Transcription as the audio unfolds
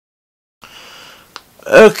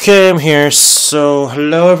Okay, I'm here. So,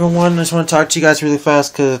 hello everyone. I just want to talk to you guys really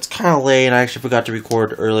fast because it's kind of late and I actually forgot to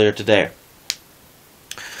record earlier today.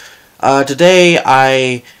 Today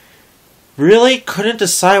I really couldn't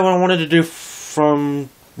decide what I wanted to do from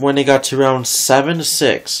when it got to around 7 to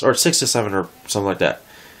 6, or 6 to 7 or something like that.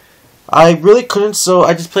 I really couldn't, so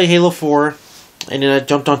I just played Halo 4, and then I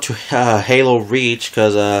jumped onto Halo Reach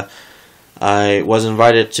because I was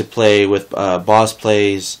invited to play with Boss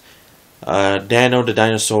Plays, Dano the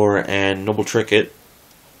Dinosaur, and Noble Tricket,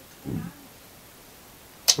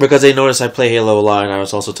 because they noticed I play Halo a lot, and I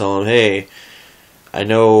was also telling them, hey, I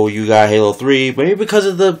know you got Halo 3, maybe because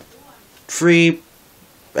of the free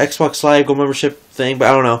Xbox Live Gold membership thing, but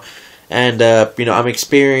I don't know. And, I'm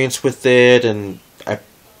experienced with it, and I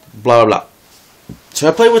blah, blah, blah. So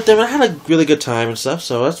I played with them, and I had a really good time and stuff,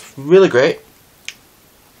 so that's really great.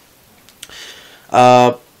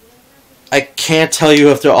 I can't tell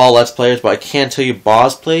you if they're all Let's Players, but I can tell you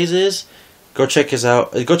Boss Plays is. Go check his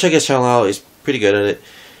out. Go check his channel out. He's pretty good at it.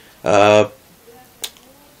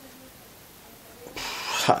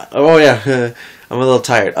 Oh yeah, I'm a little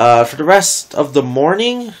tired. For the rest of the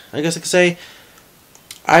morning, I guess I could say,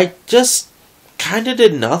 I just kind of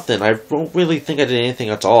did nothing. I don't really think I did anything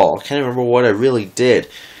at all. I can't remember what I really did.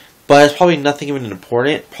 But it's probably nothing even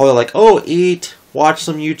important. Probably like, oh, eat, watch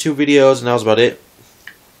some YouTube videos, and that was about it.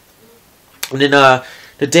 And then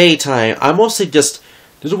the daytime, I mostly just,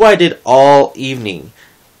 this is what I did all evening.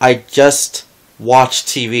 I just watched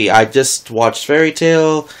TV. I just watched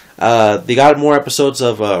FairyTail. They got more episodes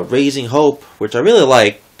of Raising Hope, which I really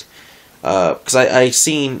liked. Because I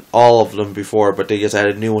seen all of them before, but they just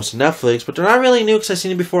added new ones to Netflix. But they're not really new because I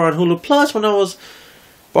seen it before on Hulu Plus when I was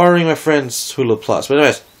borrowing my friend's Hulu Plus. But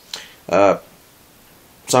anyways,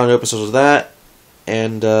 saw new episodes of that.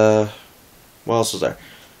 And what else was there?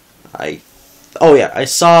 I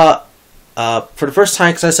saw, for the first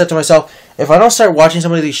time, because I said to myself, if I don't start watching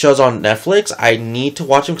some of these shows on Netflix, I need to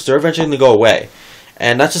watch them because they're eventually going to go away.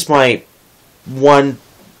 And that's just my one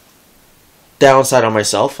downside on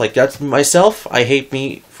myself. Like, that's myself. I hate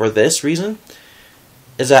me for this reason,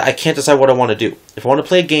 is that I can't decide what I want to do. If I want to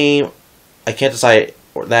play a game, I can't decide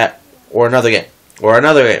that, or another game, or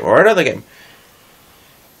another game, or another game.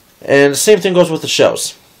 And the same thing goes with the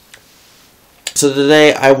shows. So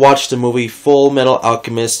today I watched the movie Full Metal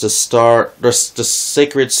Alchemist, the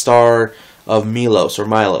Sacred Star of Milos, or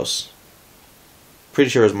Milos. Pretty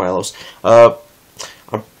sure it was Milos.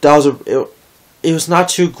 It was not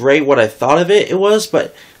too great what I thought of it was,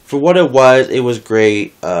 but for what it was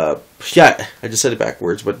great. Yeah, I just said it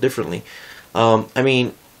backwards, but differently. I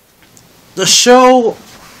mean, the show,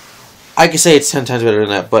 I can say it's 10 times better than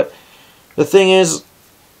that, but the thing is,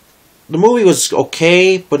 the movie was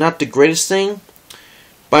okay, but not the greatest thing.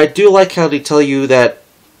 But I do like how they tell you that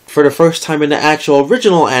for the first time in the actual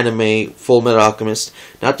original anime, Full Metal Alchemist,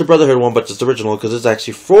 not the Brotherhood one, but just the original, because it's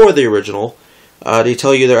actually for the original, they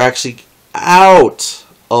tell you they're actually out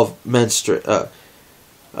of where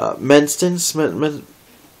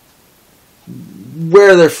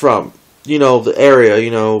they're from. You know, the area,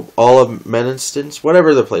 you know, all of Menstance,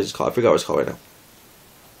 whatever the place is called. I forgot what it's called right now.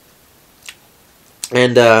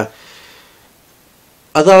 And,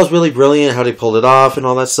 I thought it was really brilliant how they pulled it off and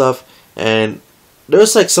all that stuff. And there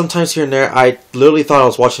was like sometimes here and there, I literally thought I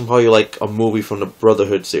was watching probably like a movie from the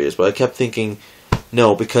Brotherhood series. But I kept thinking,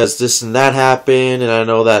 no, because this and that happened. And I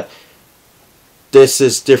know that this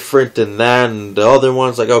is different than that. And the other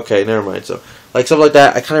one's like, okay, never mind. So, like stuff like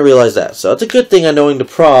that, I kind of realized that. So it's a good thing I knowing the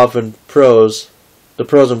pros and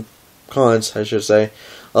cons, I should say,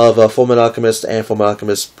 of Full Metal Alchemist and Full Metal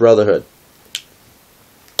Alchemist Brotherhood.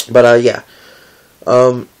 But, yeah.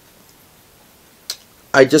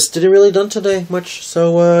 I just didn't really done today much,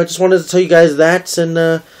 so I just wanted to tell you guys that,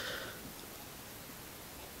 and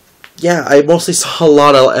yeah, I mostly saw a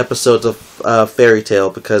lot of episodes of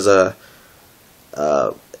FairyTail because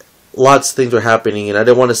lots of things were happening, and I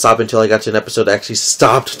didn't want to stop until I got to an episode that actually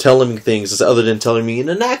stopped telling me things, other than telling me in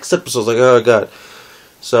the next episode. I was like, oh god.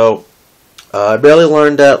 So I barely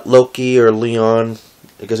learned that Loki, or Leon,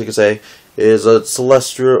 I guess you could say, is a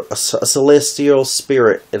celestial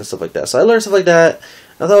spirit and stuff like that. So I learned stuff like that.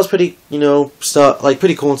 I thought it was pretty,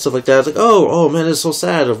 pretty cool and stuff like that. I was like, oh man, it's so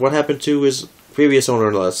sad of what happened to his previous owner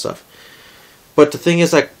and all that stuff. But the thing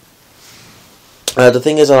is, like,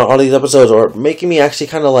 all these episodes are making me actually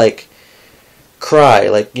kind of like cry,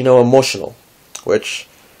 like, emotional. Which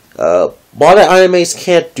a lot of animes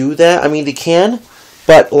can't do that. I mean, they can,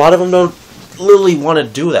 but a lot of them don't literally want to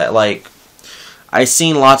do that. Like, I've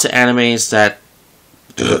seen lots of animes that,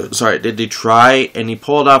 they try, and he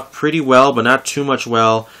pulled off pretty well, but not too much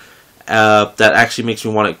well, that actually makes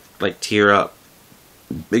me want to, like, tear up.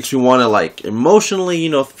 Makes me want to, like, emotionally, you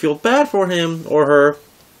know, feel bad for him or her,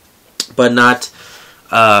 but not,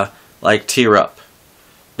 like, tear up.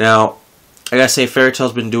 Now, I gotta say,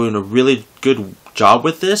 FairyTail's been doing a really good job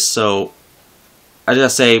with this, so I gotta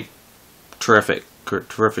say, terrific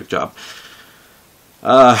job.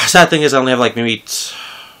 Sad thing is I only have, like, maybe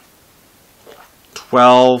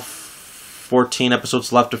 12, 14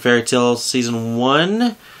 episodes left of FairyTail Season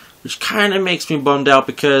 1, which kind of makes me bummed out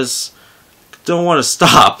because I don't want to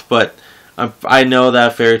stop, but I know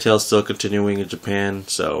that FairyTail is still continuing in Japan,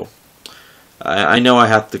 so I know I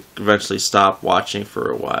have to eventually stop watching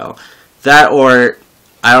for a while. That, or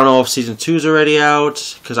I don't know if Season 2 is already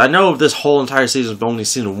out, because I know this whole entire season is only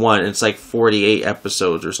Season 1, and it's like 48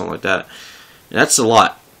 episodes or something like that. And that's a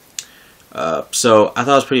lot. So I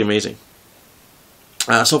thought it was pretty amazing.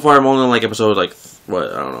 So far I'm only on like episode like,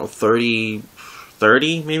 what, I don't know, 30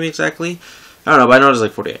 maybe exactly? I don't know, but I know it's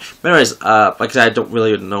like 48. But anyways, like I said, I don't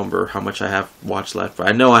really remember how much I have watched left, but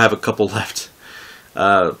I know I have a couple left.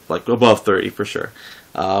 Like above 30 for sure.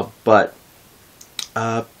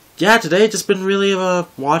 Yeah, today just been really a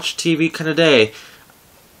watch TV kind of day.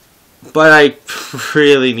 But I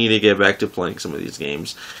really need to get back to playing some of these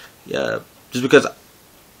games. Yeah, just because,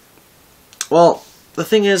 well, the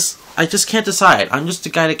thing is, I just can't decide. I'm just a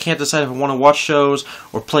guy that can't decide if I want to watch shows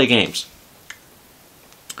or play games.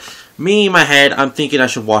 Me, in my head, I'm thinking I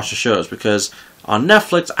should watch the shows because on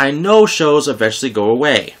Netflix, I know shows eventually go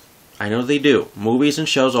away. I know they do. Movies and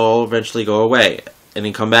shows all eventually go away and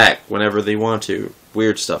then come back whenever they want to.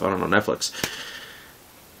 Weird stuff. I don't know, Netflix.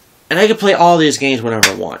 And I can play all these games whenever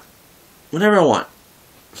I want. Whenever I want.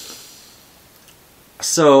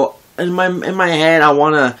 So, in my head, I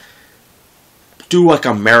want to do like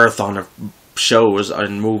a marathon of shows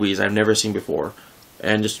and movies I've never seen before.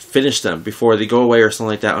 And just finish them before they go away or something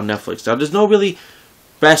like that on Netflix. Now, there's no really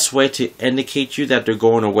best way to indicate you that they're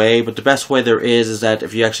going away, but the best way there is that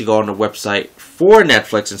if you actually go on the website for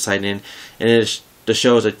Netflix and sign in, and it's the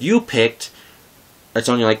shows that you picked, it's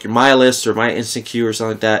on your, like your My List or My Instant Queue or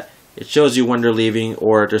something like that, it shows you when they're leaving,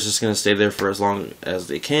 or they're just going to stay there for as long as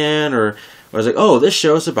they can, or it's like, oh, this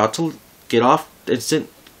show is about to get off instant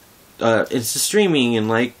streaming in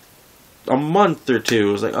like a month or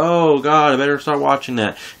two. It's like, oh god, I better start watching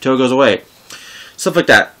that till it goes away. Stuff like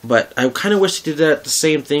that. But I kind of wish they did that the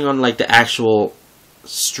same thing on like the actual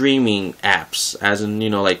streaming apps, as in, you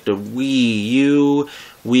know, like the Wii U,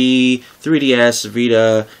 Wii, 3DS,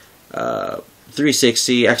 Vita,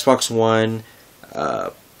 360, Xbox One,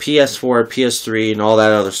 PS4, PS3, and all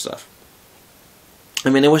that other stuff. I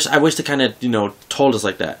mean, I wish they kind of, you know, told us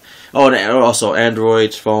like that. Oh, and also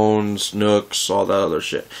Androids, phones, Nooks, all that other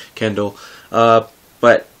shit, Kindle.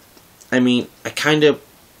 But I mean, I kind of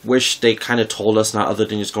wish they kind of told us, not other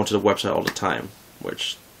than just going to the website all the time.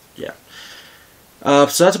 Which, yeah.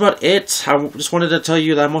 So that's about it. I just wanted to tell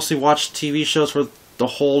you that I mostly watch TV shows for the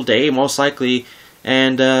whole day, most likely,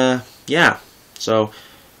 and yeah. So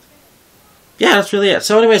yeah, that's really it.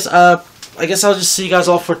 So anyways, I guess I'll just see you guys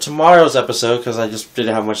all for tomorrow's episode, because I just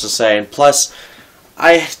didn't have much to say. And plus,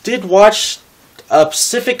 I did watch a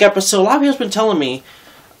Pacific episode. A lot of people have been telling me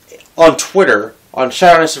on Twitter, on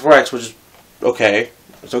Shadow94X, which is okay.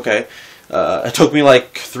 It's okay. It took me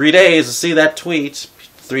like 3 days to see that tweet.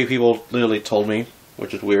 3 people literally told me,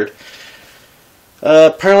 which is weird.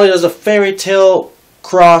 Apparently there's a FairyTail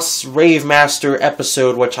Cross Rave Master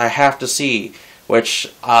episode, which I have to see.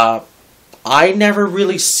 Which, I never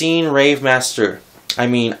really seen Rave Master. I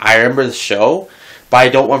mean, I remember the show, but I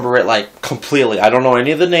don't remember it, like, completely. I don't know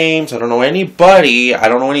any of the names. I don't know anybody. I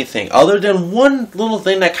don't know anything. Other than one little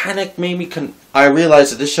thing that kind of made me... I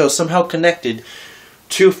realized that this show is somehow connected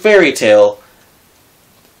to FairyTail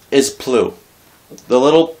is Plue. The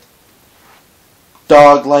little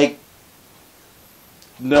dog-like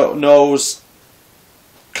nose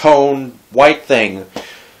cone white thing.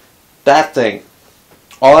 That thing.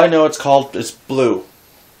 All I know it's called is Blue.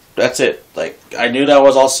 That's it. Like, I knew that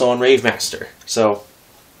was also on Rave Master. So,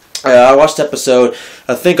 I watched the episode.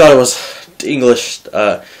 Thank God it was English,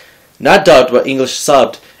 not dubbed, but English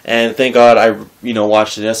subbed. And thank God I,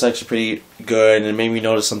 watched it. That's actually pretty good, and it made me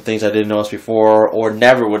notice some things I didn't notice before, or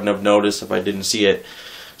never wouldn't have noticed if I didn't see it.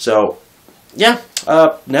 So, yeah.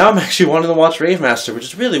 Now I'm actually wanting to watch Rave Master, which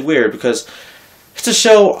is really weird, because it's a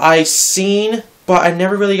show I seen, but I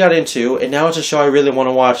never really got into, and now it's a show I really want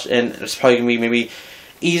to watch, and it's probably going to be maybe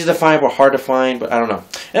easy to find, but hard to find, but I don't know.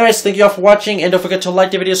 Anyways, thank you all for watching, and don't forget to like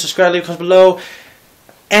the video, subscribe, leave comments below,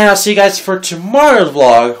 and I'll see you guys for tomorrow's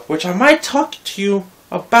vlog, which I might talk to you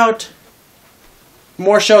about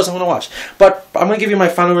more shows I want to watch. But I'm going to give you my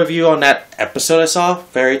final review on that episode I saw,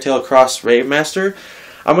 FairyTail Cross Rave Master.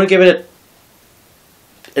 I'm going to give it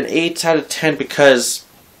an 8 out of 10 because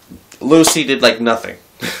Lucy did like nothing.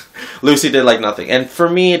 Lucy did like nothing. And for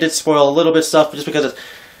me, it did spoil a little bit of stuff just because,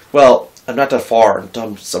 well, I'm not that far.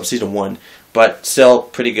 I'm season 1. But still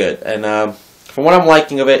pretty good. And from what I'm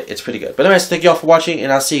liking of it, it's pretty good. But anyways, thank you all for watching,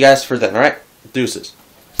 and I'll see you guys for then, alright? Deuces.